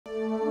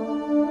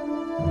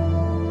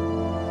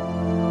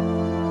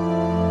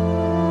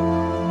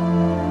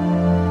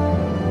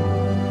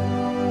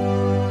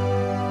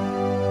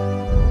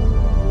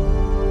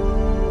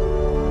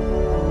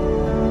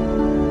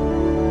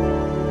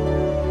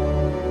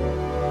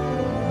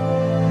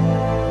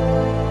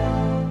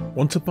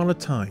Once upon a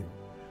time,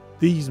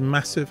 these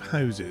massive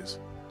houses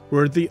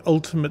were the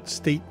ultimate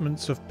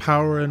statements of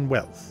power and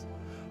wealth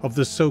of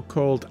the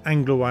so-called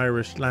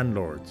Anglo-Irish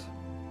landlords,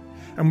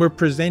 and were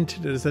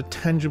presented as a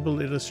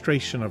tangible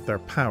illustration of their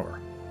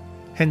power,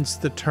 hence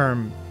the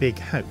term Big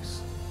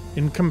House,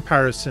 in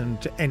comparison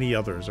to any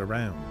others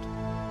around.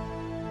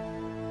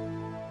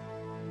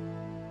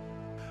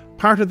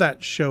 Part of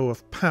that show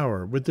of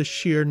power were the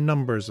sheer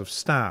numbers of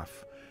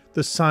staff,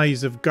 the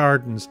size of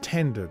gardens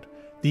tended,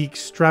 the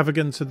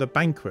extravagance of the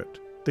banquet,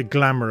 the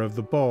glamour of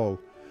the ball,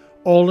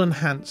 all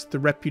enhanced the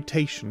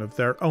reputation of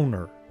their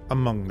owner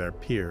among their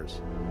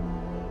peers.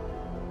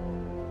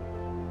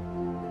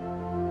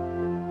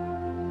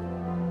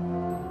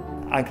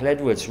 Uncle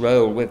Edward's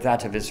role with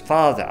that of his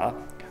father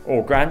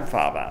or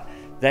grandfather,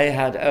 they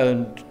had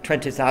owned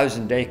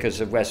 20,000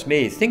 acres of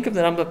Westmeath. Think of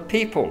the number of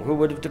people who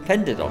would have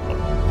depended on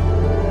them.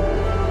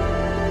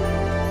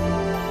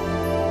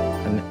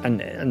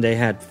 And they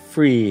had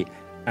free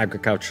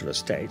agricultural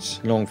estates,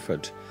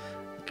 Longford,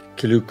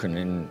 Killucan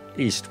in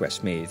East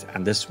Westmeath,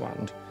 and this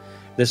one.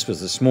 This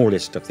was the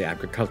smallest of the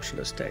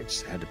agricultural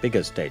estates. They had a bigger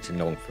estate in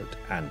Longford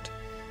and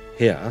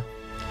here.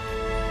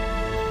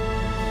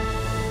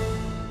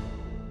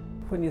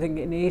 When you think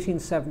in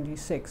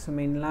 1876, I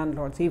mean,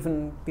 landlords,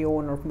 even the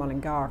owner of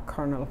Mullingar,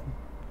 Colonel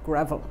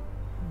Greville,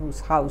 whose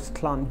house,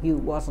 Clonhue,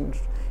 wasn't,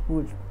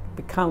 would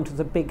be counted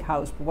as a big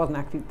house, but wasn't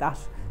actually that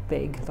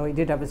big, though he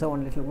did have his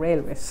own little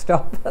railway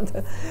stop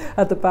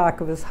at the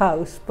back of his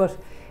house. But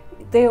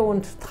they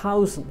owned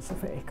thousands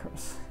of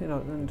acres, you know,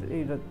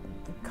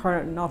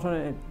 and not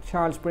only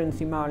Charles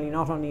Brinsley Marley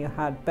not only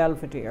had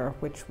Belvedere,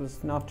 which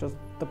was not just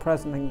the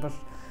present thing, but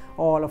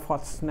all of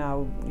what's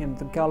now, you know,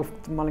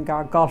 the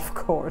Mullingar Golf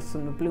Course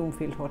and the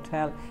Bloomfield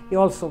Hotel. He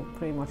also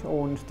pretty much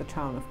owned the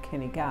town of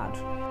Kinnegad.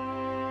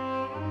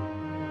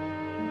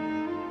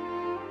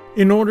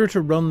 In order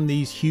to run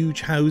these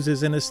huge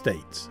houses and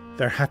estates,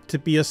 there had to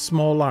be a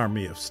small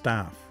army of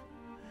staff.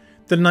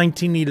 The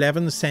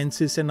 1911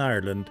 census in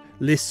Ireland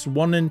lists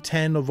 1 in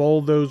 10 of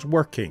all those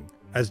working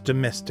as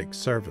domestic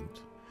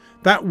servant.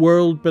 That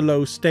world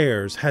below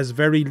stairs has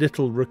very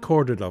little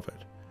recorded of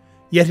it,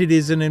 yet it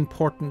is an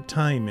important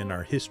time in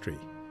our history.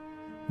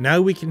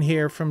 Now we can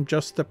hear from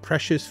just the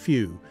precious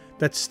few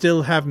that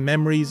still have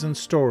memories and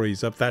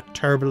stories of that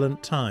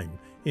turbulent time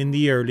in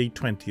the early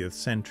 20th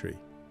century.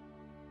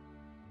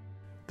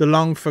 The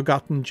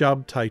long-forgotten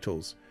job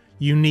titles,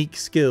 unique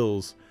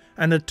skills,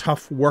 and a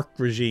tough work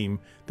regime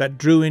that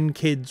drew in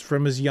kids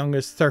from as young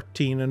as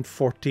 13 and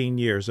 14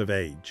 years of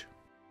age.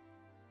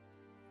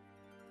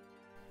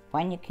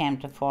 When you came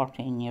to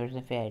 14 years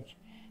of age,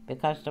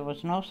 because there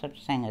was no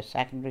such thing as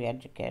secondary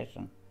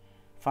education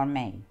for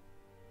me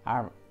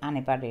or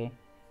anybody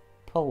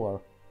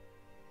poor.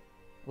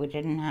 We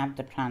didn't have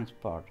the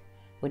transport.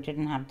 We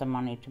didn't have the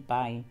money to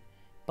buy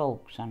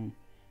books and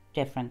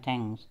different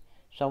things.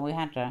 So we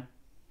had to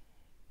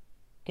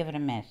give it a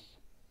miss.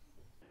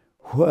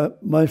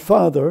 My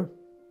father,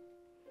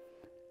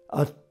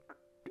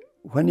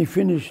 when he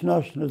finished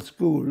national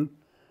school,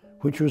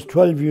 which was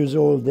 12 years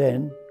old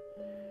then,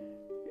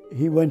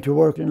 he went to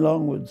work in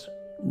Longwoods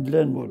in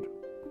Glenwood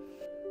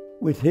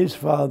with his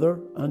father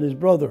and his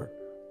brother.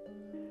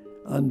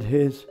 And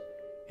his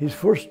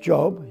first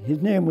job,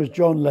 his name was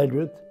John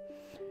Ledwith,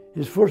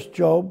 his first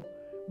job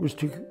was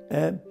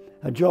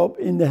a job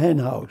in the hen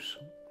house,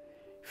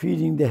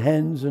 feeding the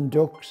hens and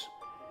ducks.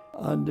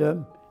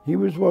 And he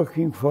was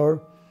working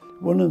for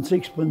 1 and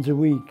 6pence a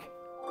week.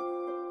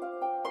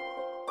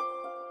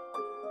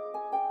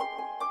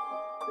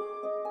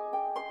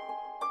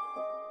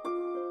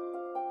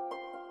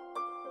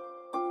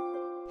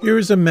 Here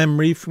is a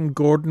memory from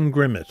Gordon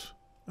Grimmett,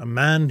 a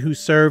man who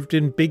served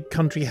in big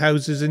country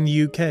houses in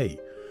the UK,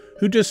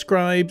 who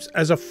describes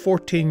as a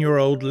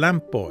 14-year-old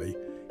lamp boy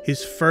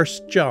his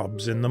first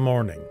jobs in the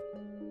morning.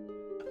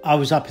 I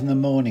was up in the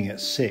morning at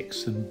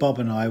 6 and Bob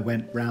and I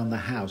went round the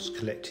house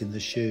collecting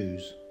the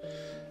shoes.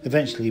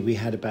 Eventually we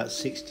had about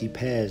 60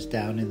 pairs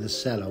down in the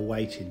cellar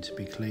waiting to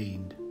be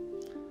cleaned.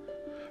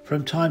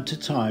 From time to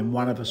time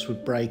one of us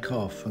would break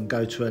off and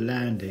go to a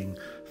landing,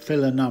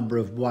 fill a number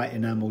of white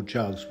enamel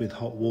jugs with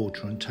hot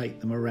water and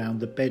take them around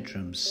the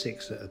bedrooms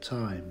 6 at a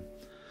time.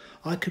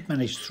 I could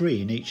manage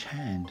 3 in each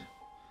hand,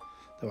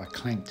 though I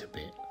clanked a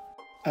bit.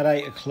 At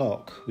 8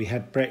 o'clock we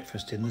had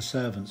breakfast in the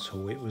servants'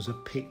 hall. It was a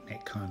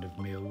picnic kind of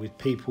meal with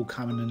people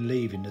coming and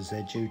leaving as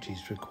their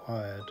duties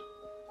required.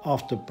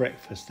 After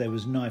breakfast there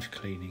was knife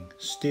cleaning,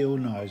 steel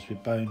knives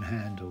with bone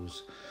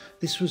handles.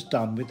 This was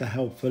done with the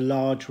help of a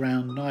large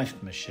round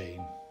knife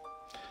machine.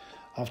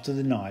 After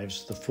the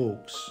knives, the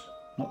forks,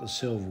 not the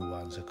silver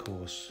ones of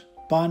course.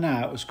 By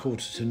now it was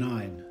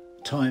 9:15.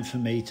 Time for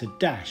me to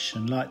dash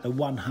and light the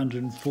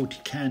 140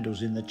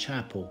 candles in the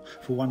chapel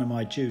for one of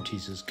my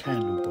duties as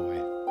candle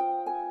boy.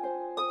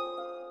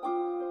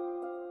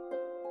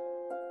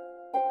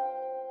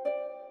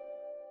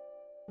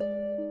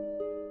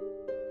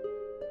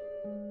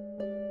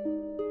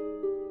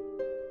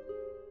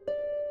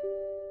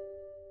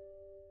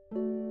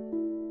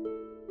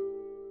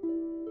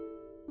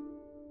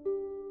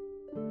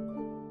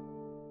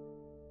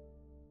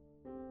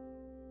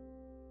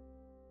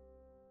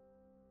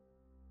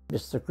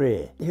 Mr.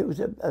 Gray. He was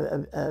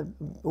a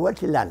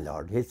wealthy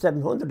landlord. He had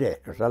 700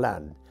 acres of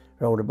land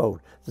round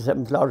about. The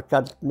 7th Lord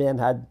Castlemaine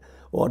had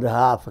owned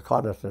half of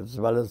Connaught as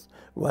well as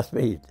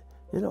Westmeath.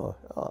 You know,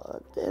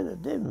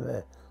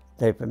 them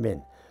type of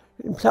men.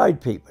 Employed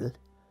people,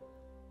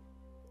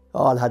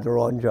 all had their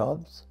own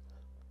jobs.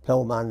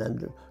 Ploughman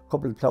and a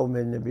couple of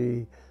ploughmen, there'd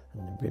be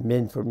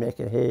men for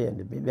making hay, and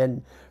there'd be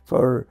men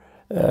for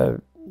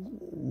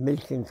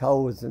milking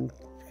cows and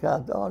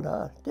all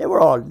that. They were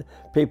all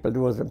people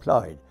who was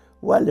employed,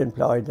 well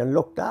employed and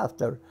looked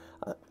after,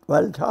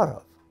 well thought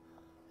of,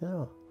 you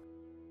know.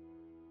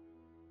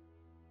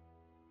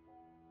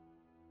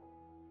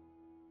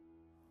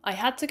 I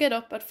had to get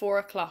up at 4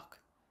 o'clock.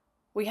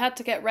 We had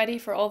to get ready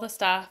for all the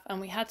staff,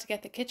 and we had to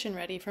get the kitchen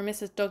ready for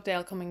Mrs.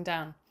 Dugdale coming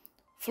down.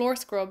 Floor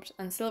scrubbed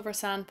and silver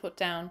sand put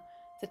down,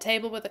 the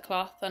table with a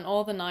cloth and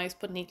all the knives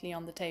put neatly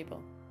on the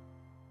table.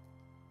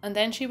 And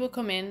then she would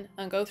come in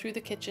and go through the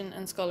kitchen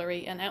and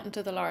scullery and out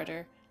into the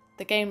larder,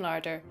 the game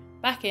larder,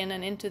 back in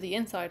and into the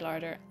inside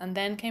larder, and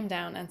then came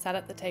down and sat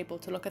at the table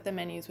to look at the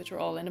menus, which were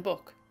all in a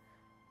book.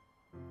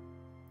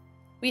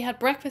 We had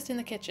breakfast in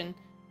the kitchen,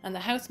 and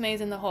the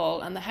housemaids in the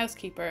hall, and the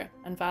housekeeper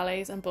and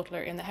valets and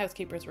butler in the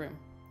housekeeper's room.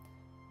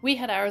 We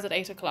had ours at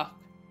 8 o'clock.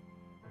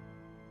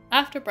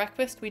 After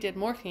breakfast we did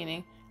more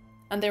cleaning,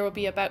 and there would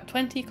be about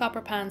 20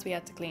 copper pans we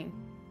had to clean.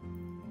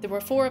 There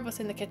were 4 of us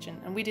in the kitchen,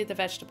 and we did the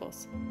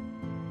vegetables.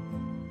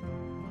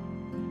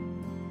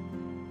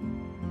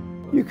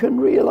 You can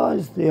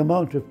realise the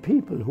amount of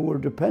people who were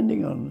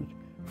depending on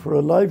it for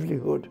a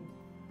livelihood.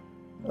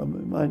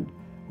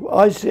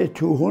 I say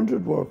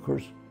 200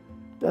 workers.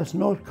 That's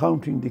not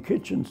counting the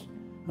kitchens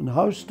and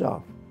house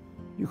staff.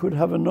 You could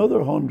have another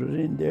 100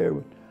 in there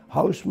with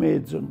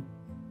housemaids, and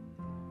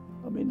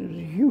I mean, it's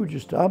a huge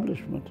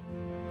establishment.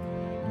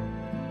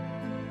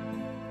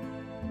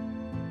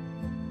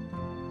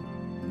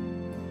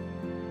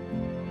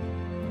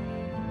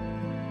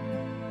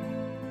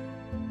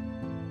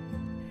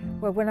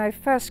 Well, when I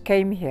first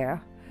came here,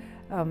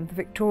 the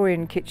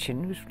Victorian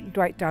kitchen, which was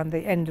right down the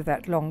end of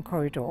that long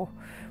corridor,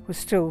 was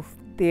still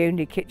the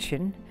only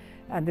kitchen.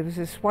 And there was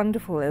this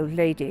wonderful old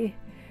lady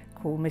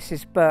called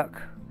Mrs.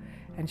 Burke,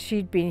 and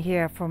she'd been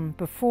here from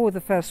before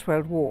the First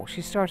World War.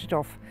 She started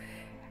off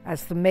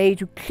as the maid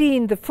who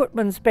cleaned the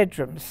footmen's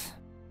bedrooms.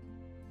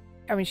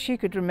 I mean, she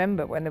could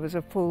remember when there was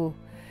a full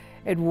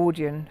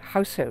Edwardian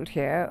household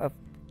here of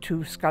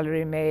 2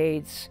 scullery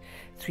maids,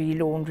 3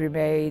 laundry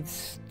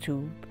maids,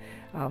 2,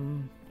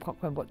 can't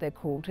remember what they're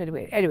called.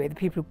 Anyway, the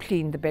people who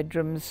cleaned the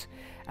bedrooms,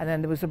 and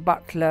then there was a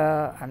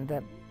butler and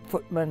the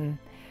footman.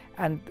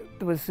 And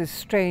there was this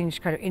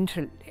strange kind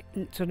of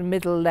sort of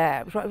middle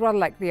layer. It was rather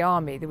like the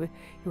army.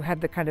 You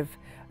had the kind of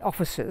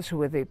officers who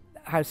were the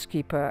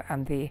housekeeper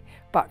and the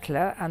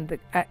butler, and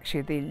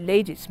actually the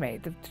lady's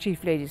maid, the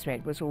chief lady's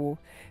maid,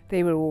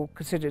 they were all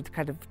considered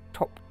kind of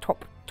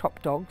top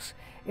dogs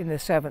in the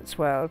servants'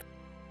 world.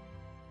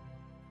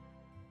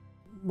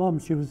 Mum,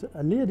 she was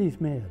a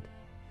lady's maid,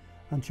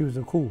 and she was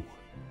a cook.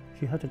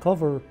 She had to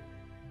cover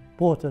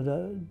both of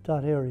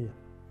that area.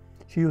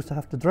 She used to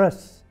have to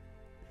dress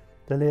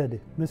the lady,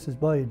 Mrs.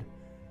 Boyd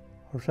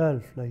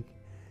herself, like,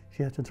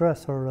 she had to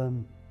dress her,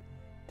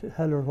 to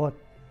tell her what,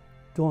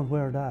 don't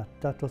wear that,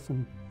 that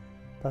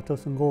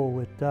doesn't go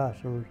with that,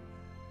 or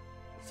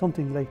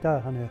something like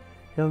that. And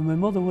yeah, my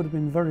mother would have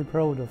been very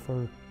proud of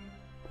her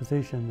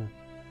position,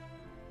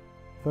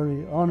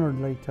 very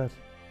honoured like that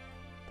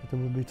there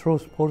would be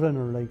trust put in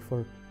her, like,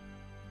 for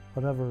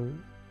whatever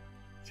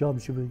job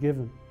she was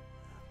given.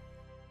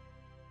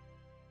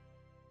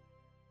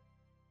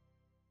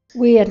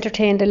 We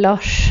entertained a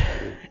lot.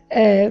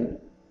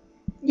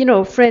 You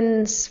know,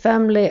 friends,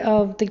 family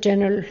of the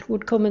General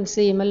would come and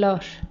see him a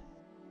lot.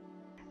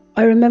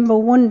 I remember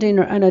one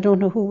dinner, and I don't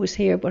know who was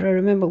here, but I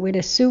remember we had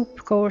a soup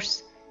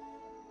course,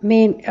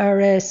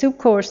 soup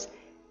course,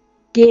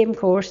 game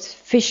course,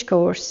 fish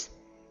course,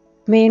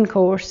 main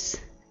course,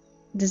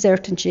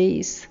 dessert and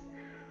cheese.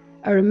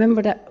 I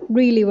remember that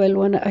really well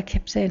when I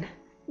kept saying,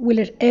 will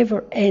it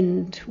ever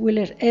end? Will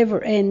it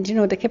ever end? You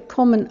know, they kept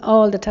coming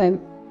all the time.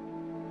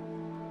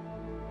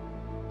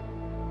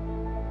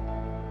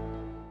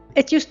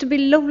 It used to be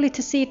lovely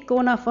to see it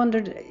going off under,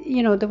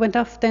 you know, they went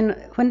off then,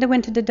 when they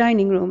went to the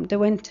dining room, they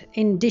went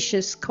in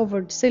dishes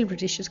covered, silver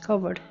dishes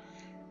covered.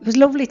 It was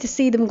lovely to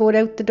see them going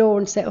out the door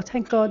and say, oh,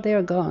 thank God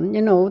they're gone,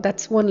 you know,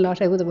 that's one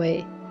lot out of the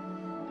way.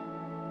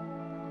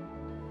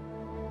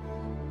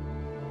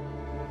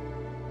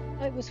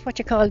 I was what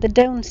you call the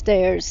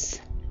downstairs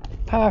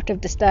part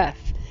of the staff.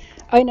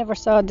 I never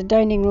saw the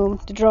dining room,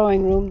 the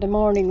drawing room, the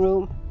morning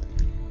room,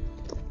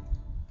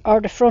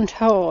 or the front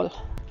hall.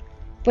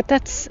 But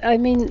that's, I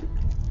mean,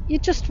 you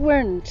just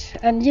weren't,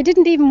 and you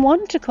didn't even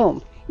want to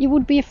come. You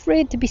would be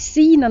afraid to be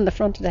seen on the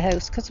front of the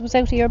house because it was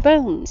out of your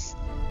bounds.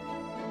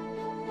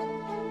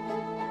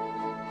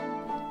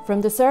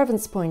 From the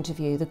servants' point of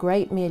view, the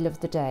great meal of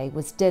the day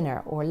was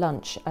dinner or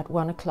lunch at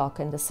 1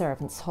 o'clock in the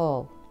servants'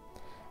 hall.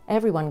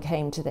 Everyone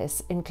came to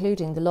this,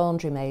 including the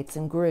laundry maids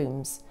and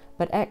grooms,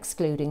 but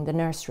excluding the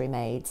nursery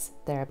maids,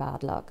 their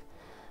bad luck,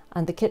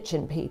 and the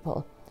kitchen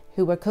people,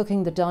 who were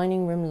cooking the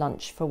dining room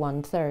lunch for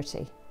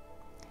 1:30.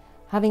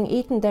 Having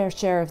eaten their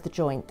share of the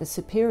joint, the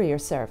superior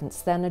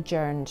servants then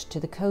adjourned to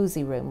the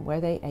cosy room where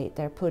they ate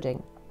their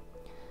pudding.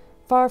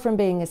 Far from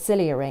being a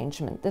silly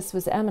arrangement, this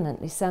was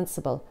eminently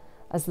sensible,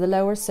 as the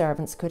lower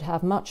servants could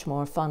have much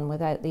more fun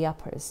without the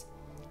uppers,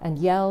 and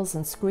yells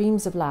and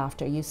screams of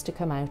laughter used to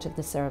come out of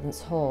the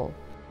servants' hall.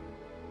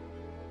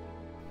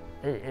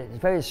 It's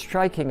very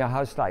striking a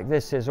house like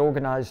this is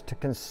organised to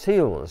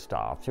conceal the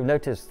staff. You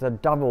notice the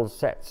double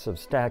sets of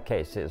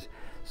staircases,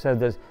 so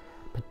there's,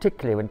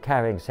 particularly when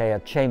carrying, say, a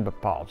chamber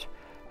pot,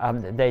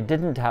 they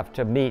didn't have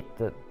to meet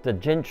the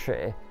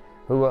gentry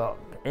who were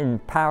in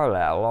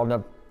parallel on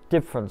a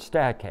different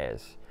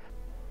staircase.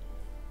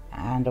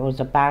 And there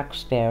was a back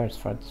stairs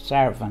for the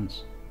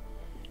servants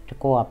to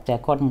go up. They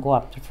couldn't go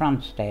up the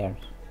front stairs.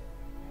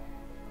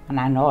 And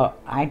I know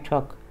I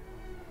took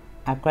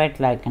a great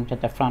liking to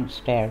the front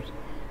stairs,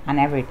 and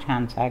every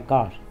chance I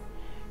got,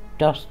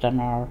 dusting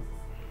or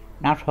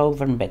not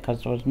hoovering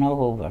because there was no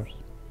hoovers,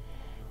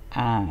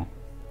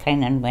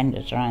 cleaning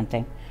windows or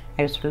anything,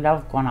 I used to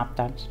love going up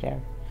that stair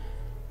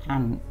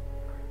and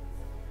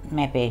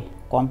maybe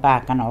going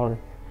back on old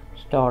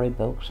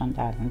storybooks and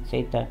that and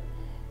see the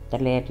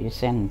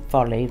ladies in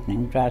full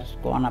evening dress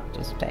going up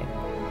the stairs.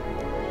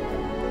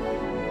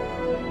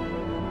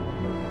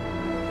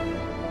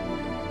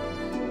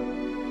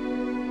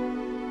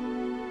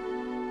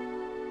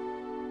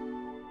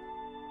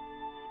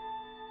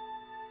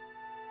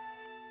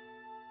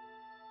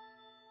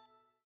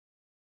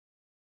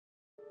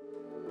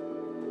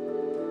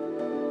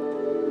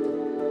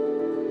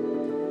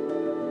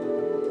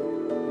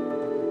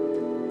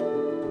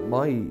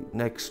 My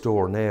next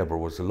door neighbour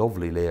was a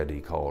lovely lady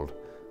called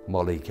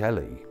Molly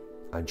Kelly,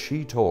 and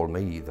she told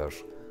me that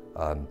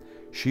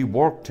she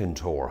worked in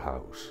Tor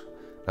House.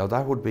 Now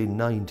that would be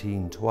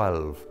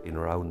 1912, in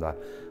around that.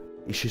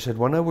 She said,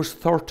 when I was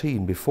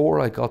 13, before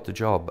I got the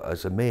job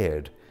as a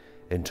maid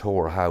in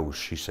Tor House,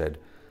 she said,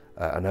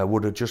 and I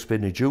would have just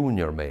been a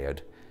junior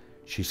maid,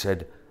 she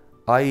said,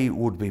 I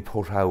would be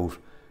put out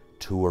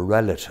to a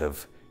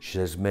relative. She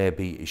says,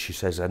 maybe, she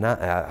says, I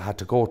had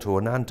to go to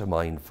an aunt of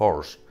mine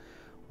first,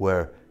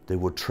 where they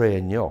would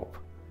train you up,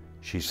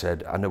 she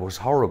said, and it was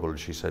horrible,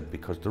 she said,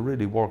 because they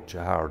really worked you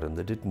hard and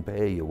they didn't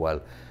pay you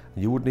well.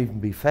 You wouldn't even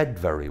be fed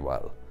very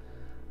well.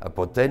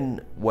 But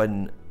then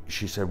when,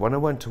 she said, when I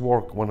went to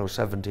work when I was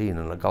 17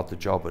 and I got the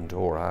job in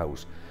Tor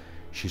House,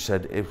 she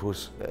said it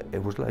was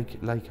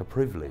like a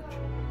privilege.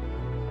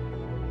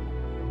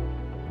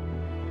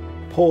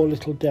 Poor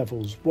little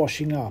devils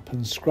washing up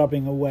and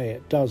scrubbing away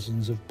at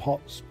dozens of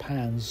pots,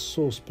 pans,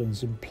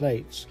 saucepans and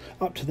plates,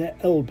 up to their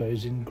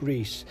elbows in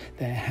grease,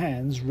 their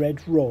hands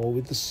red raw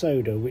with the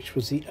soda, which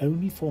was the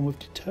only form of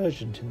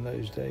detergent in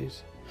those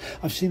days.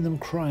 I've seen them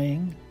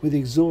crying with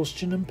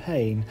exhaustion and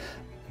pain.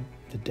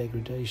 The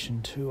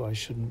degradation too, I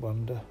shouldn't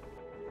wonder.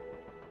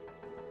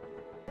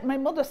 My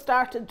mother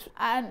started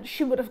and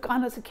she would have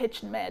gone as a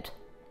kitchen maid,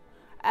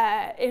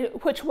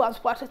 which was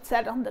what it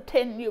said on the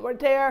tin. You were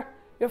there.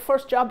 Your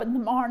first job in the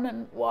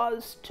morning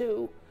was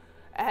to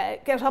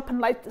get up and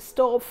light the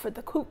stove for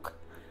the cook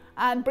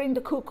and bring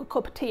the cook a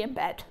cup of tea in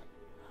bed.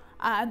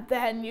 And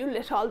then you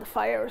lit all the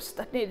fires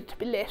that needed to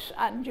be lit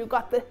and you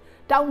got the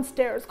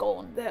downstairs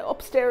going. The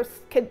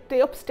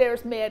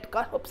upstairs maid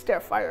got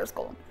upstairs fires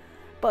going.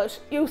 But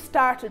you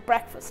started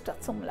breakfast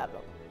at some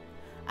level.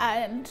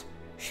 And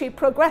she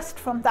progressed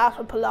from that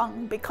up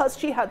along because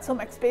she had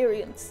some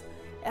experience.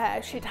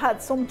 She'd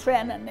had some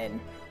training in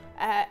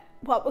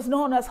what was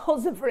known as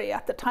husbandry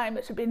at the time.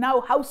 It would be now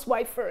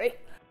housewifery.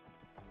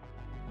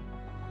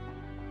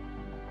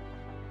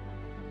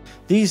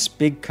 These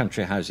big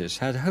country houses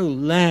had whole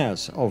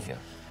layers of,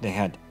 they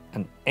had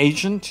an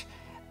agent,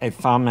 a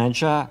farm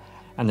manager,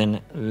 and then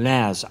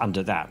layers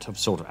under that of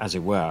sort of, as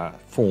it were,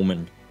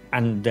 foremen.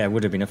 And there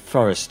would have been a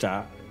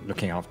forester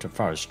looking after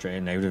forestry,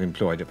 and they would have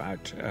employed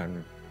about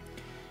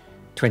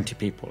 20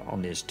 people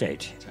on the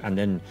estate. And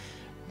then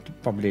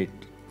probably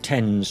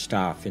 10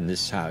 staff in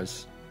this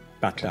house,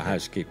 butler,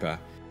 housekeeper.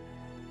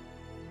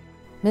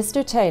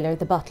 Mr. Taylor,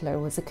 the butler,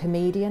 was a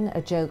comedian,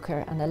 a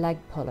joker and a leg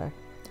puller.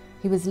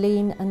 He was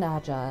lean and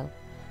agile.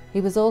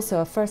 He was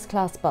also a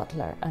first-class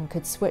butler and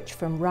could switch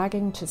from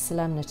ragging to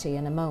solemnity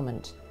in a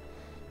moment.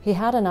 He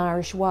had an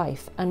Irish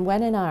wife, and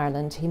when in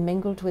Ireland he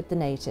mingled with the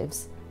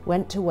natives,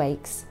 went to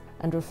wakes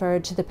and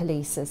referred to the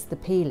police as the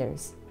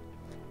peelers.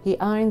 He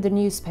ironed the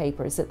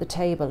newspapers at the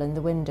table in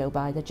the window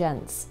by the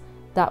gents.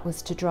 That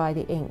was to dry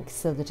the ink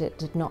so that it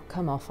did not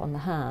come off on the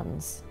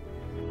hands.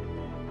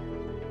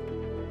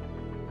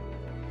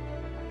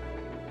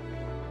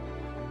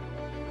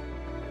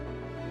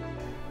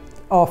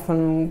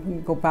 Often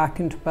you go back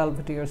into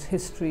Belvedere's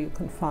history, you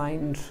can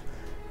find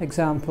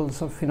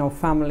examples of,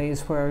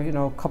 families where,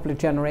 a couple of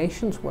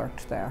generations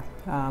worked there.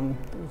 There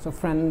was a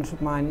friend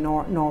of mine,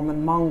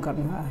 Norman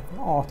Mongan,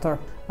 author,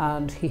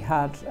 and he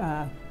had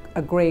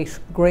a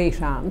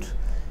great aunt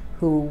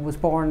who was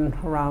born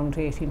around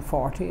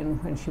 1840,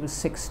 and when she was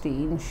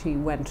 16 she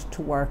went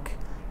to work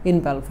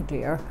in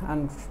Belvedere,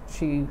 and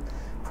she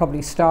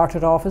probably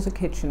started off as a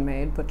kitchen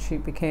maid, but she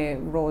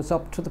rose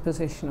up to the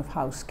position of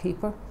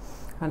housekeeper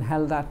and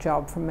held that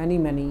job for many,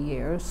 many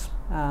years.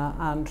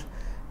 And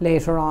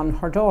later on,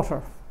 her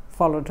daughter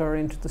followed her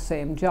into the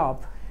same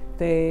job.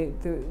 The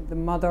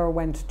mother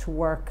went to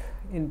work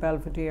in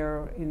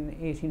Belvedere in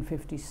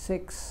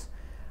 1856.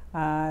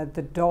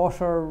 The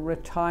daughter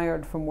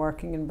retired from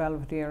working in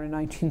Belvedere in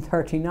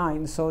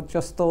 1939, so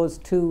just those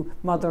two,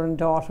 mother and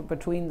daughter,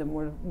 between them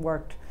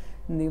worked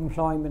in the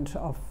employment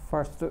of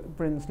first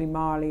Brinsley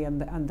Marley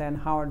and then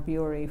Howard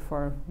Bury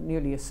for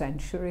nearly a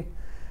century.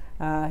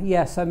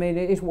 Yes, I mean,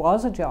 it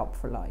was a job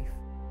for life.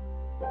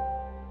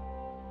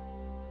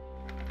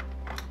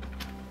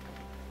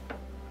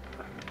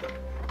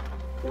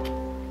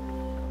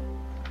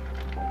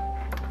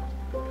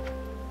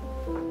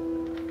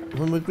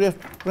 When my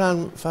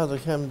great-grandfather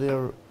came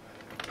there,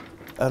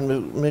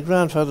 and my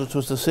grandfather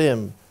was the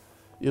same,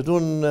 you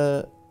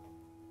done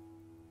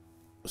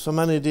so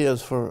many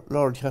days for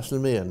Lord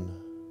Castlemaine,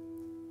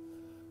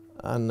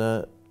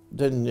 and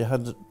then you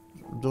had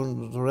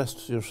done the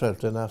rest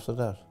yourself then after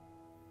that.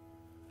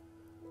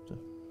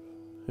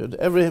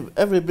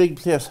 Every big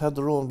place had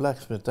their own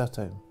blacksmith that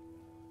time.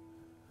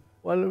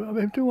 Well, I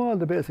mean, do all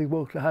the basic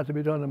work that had to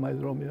be done in my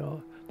drum, you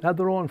know. They had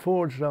their own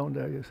forge down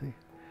there, you see,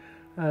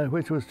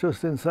 which was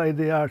just inside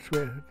the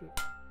archway.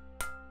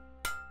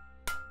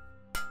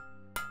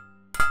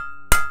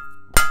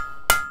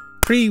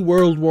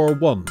 Pre-World War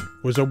I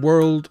was a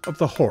world of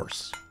the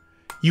horse.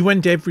 You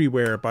went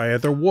everywhere by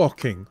either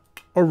walking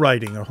or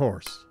riding a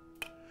horse.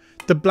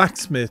 The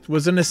blacksmith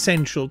was an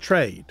essential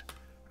trade,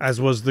 as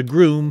was the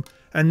groom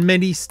and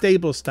many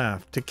stable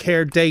staff to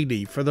care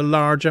daily for the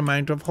large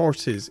amount of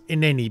horses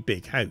in any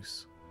big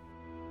house.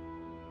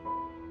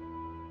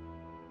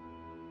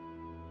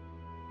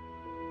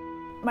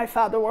 My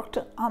father worked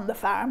on the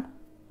farm.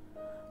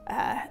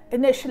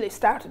 Initially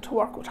started to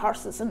work with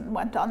horses and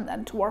went on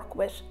then to work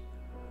with,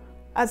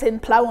 as in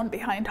ploughing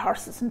behind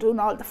horses and doing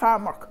all the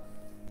farm work.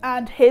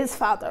 And his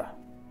father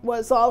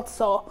was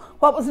also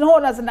what was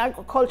known as an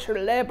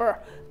agricultural labourer,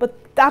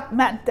 but that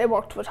meant they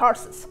worked with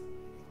horses,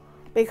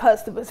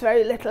 because there was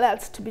very little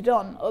else to be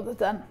done other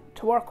than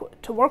to work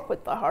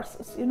with the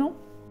horses, you know.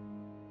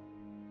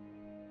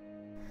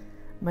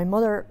 My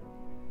mother,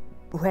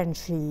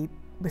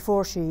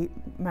 before she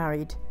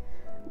married,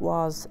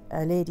 was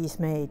a lady's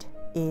maid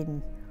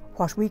in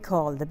what we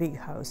call the Big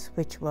House,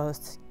 which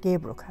was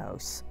Gaeltacht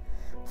House,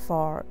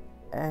 for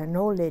an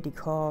old lady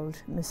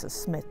called Mrs.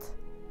 Smith.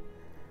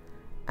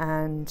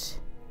 And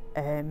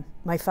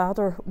my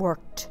father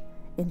worked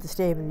in the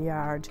stable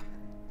yard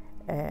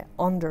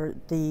under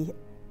the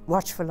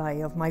watchful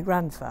eye of my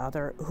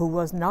grandfather, who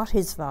was not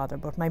his father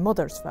but my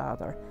mother's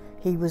father.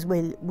 He was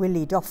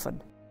Willie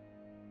Duffin.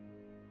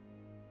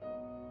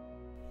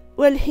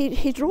 Well,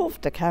 he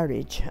drove the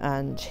carriage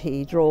and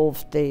he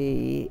drove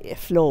the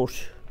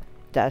float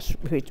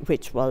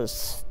which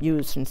was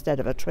used instead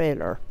of a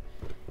trailer.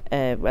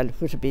 Well, it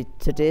would be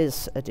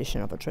today's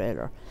edition of a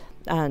trailer.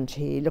 And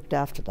he looked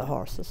after the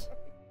horses.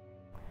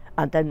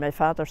 And then my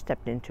father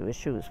stepped into his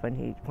shoes when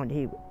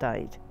he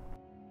died.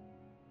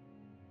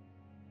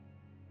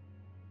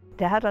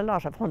 They had a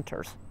lot of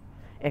hunters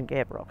in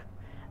Gaeltacht,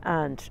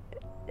 and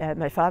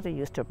my father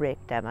used to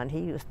break them, and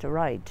he used to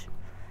ride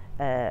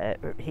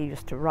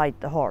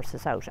the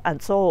horses out,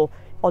 and so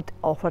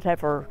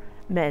whatever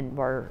men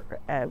were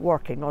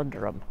working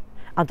under him,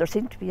 and there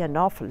seemed to be an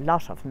awful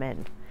lot of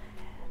men,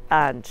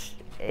 and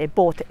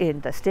both in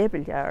the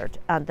stable yard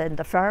and then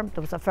the farm.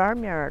 There was a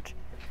farmyard,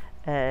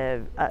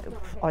 I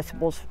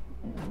suppose,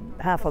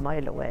 half a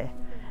mile away,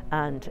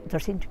 and there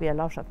seemed to be a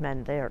lot of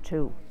men there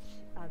too.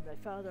 And my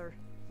father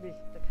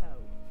milked the cow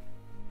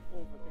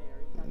over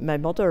there. My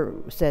mother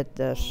said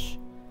that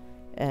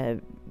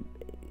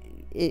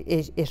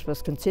it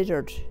was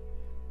considered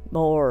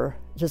more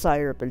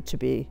desirable to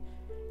be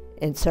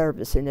in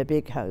service in a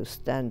big house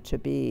than to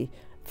be,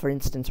 for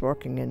instance,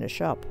 working in a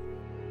shop.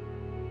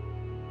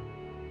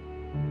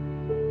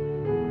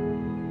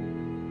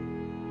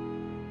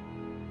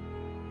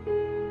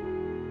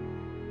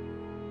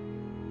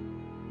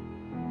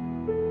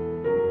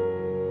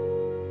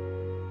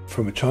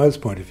 From a child's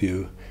point of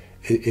view,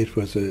 it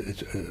was a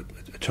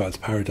child's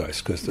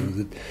paradise, because there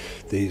were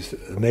these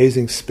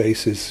amazing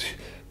spaces,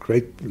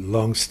 great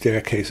long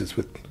staircases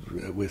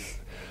with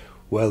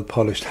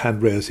well-polished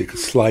handrails you could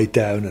slide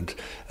down, and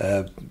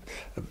a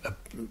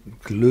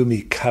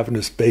gloomy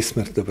cavernous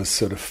basement that was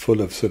sort of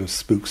full of sort of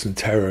spooks and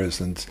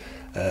terrors, and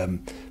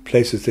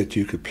places that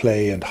you could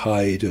play and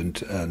hide,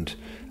 and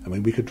I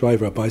mean, we could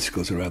drive our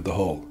bicycles around the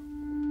hall.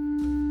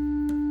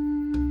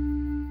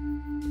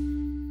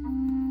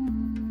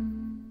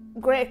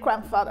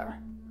 Great-grandfather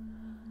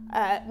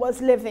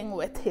was living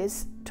with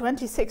his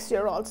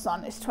 26-year-old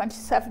son, his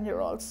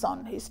 27-year-old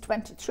son, his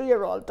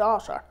 23-year-old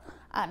daughter,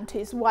 and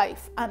his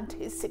wife and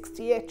his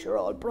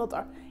 68-year-old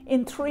brother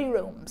in 3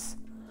 rooms,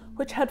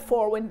 which had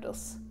 4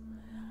 windows.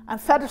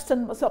 And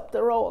Featherstone was up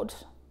the road,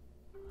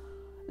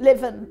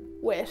 living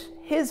with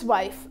his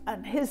wife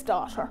and his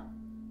daughter,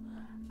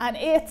 and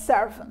 8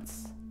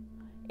 servants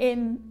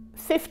in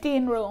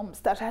 15 rooms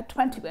that had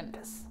 20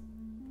 windows.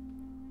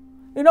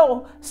 You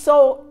know,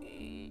 so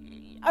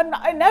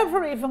I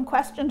never even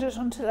questioned it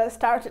until I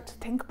started to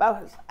think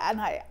about it, and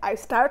I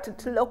started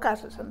to look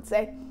at it and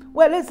say,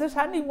 well, is it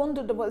any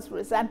wonder there was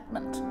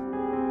resentment?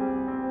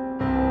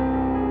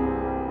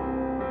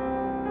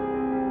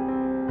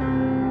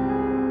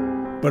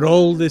 But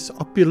all this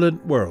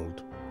opulent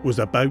world was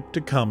about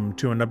to come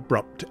to an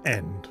abrupt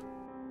end.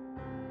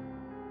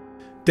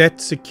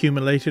 Debts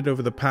accumulated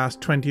over the past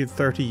 20 or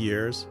 30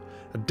 years,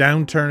 a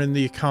downturn in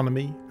the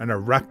economy, and a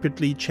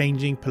rapidly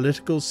changing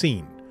political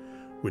scene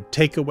would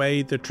take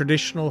away the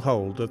traditional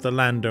hold of the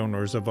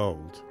landowners of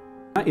old.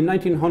 In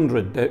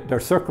 1900, the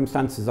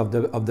circumstances of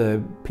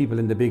the people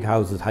in the big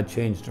houses had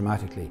changed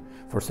dramatically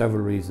for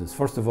several reasons.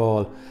 First of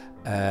all,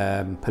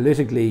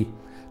 politically,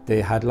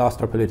 they had lost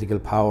their political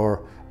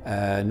power.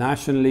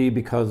 Nationally,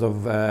 because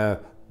of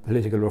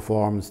political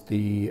reforms,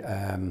 the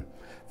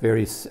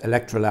various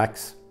electoral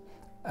acts,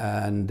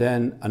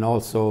 and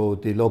also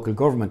the Local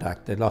Government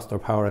Act, they lost their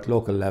power at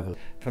local level.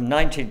 From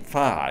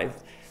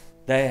 1905,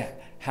 they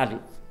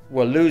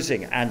were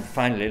losing and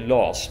finally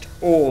lost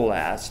all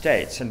their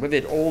estates, and with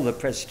it all the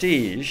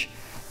prestige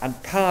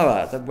and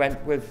power that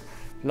went with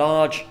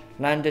large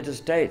landed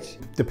estates.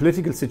 The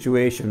political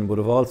situation would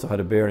have also had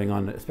a bearing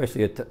on,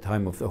 especially at the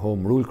time of the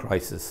Home Rule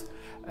crisis.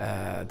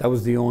 That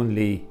was the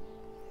only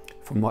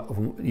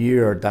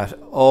year that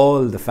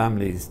all the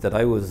families that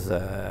I was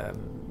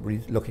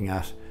looking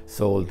at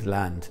sold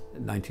land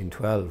in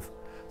 1912.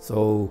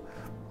 So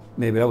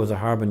maybe that was a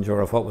harbinger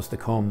of what was to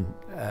come,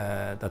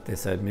 that they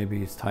said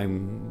maybe it's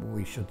time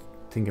we should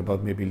think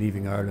about maybe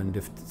leaving Ireland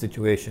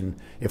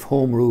if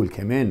Home Rule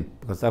came in,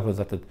 because that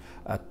was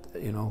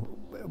you know,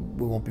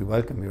 we won't be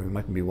welcome here, we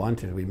mightn't be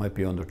wanted, we might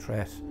be under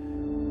threat.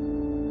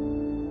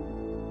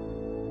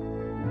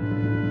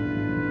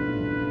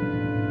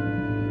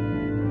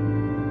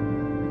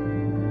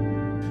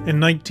 In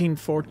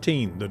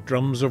 1914, the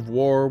drums of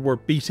war were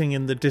beating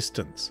in the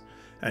distance,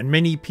 and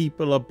many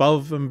people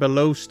above and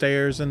below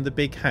stairs in the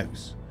big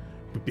house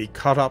would be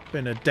caught up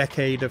in a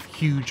decade of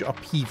huge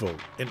upheaval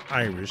in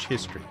Irish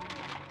history.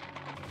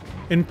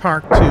 In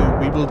part 2,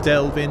 we will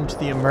delve into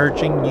the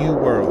emerging new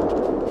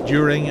world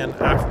during and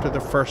after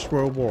the First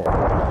World War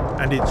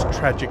and its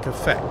tragic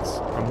effects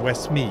on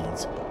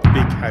Westmeath's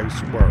big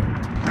house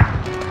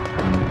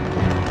world.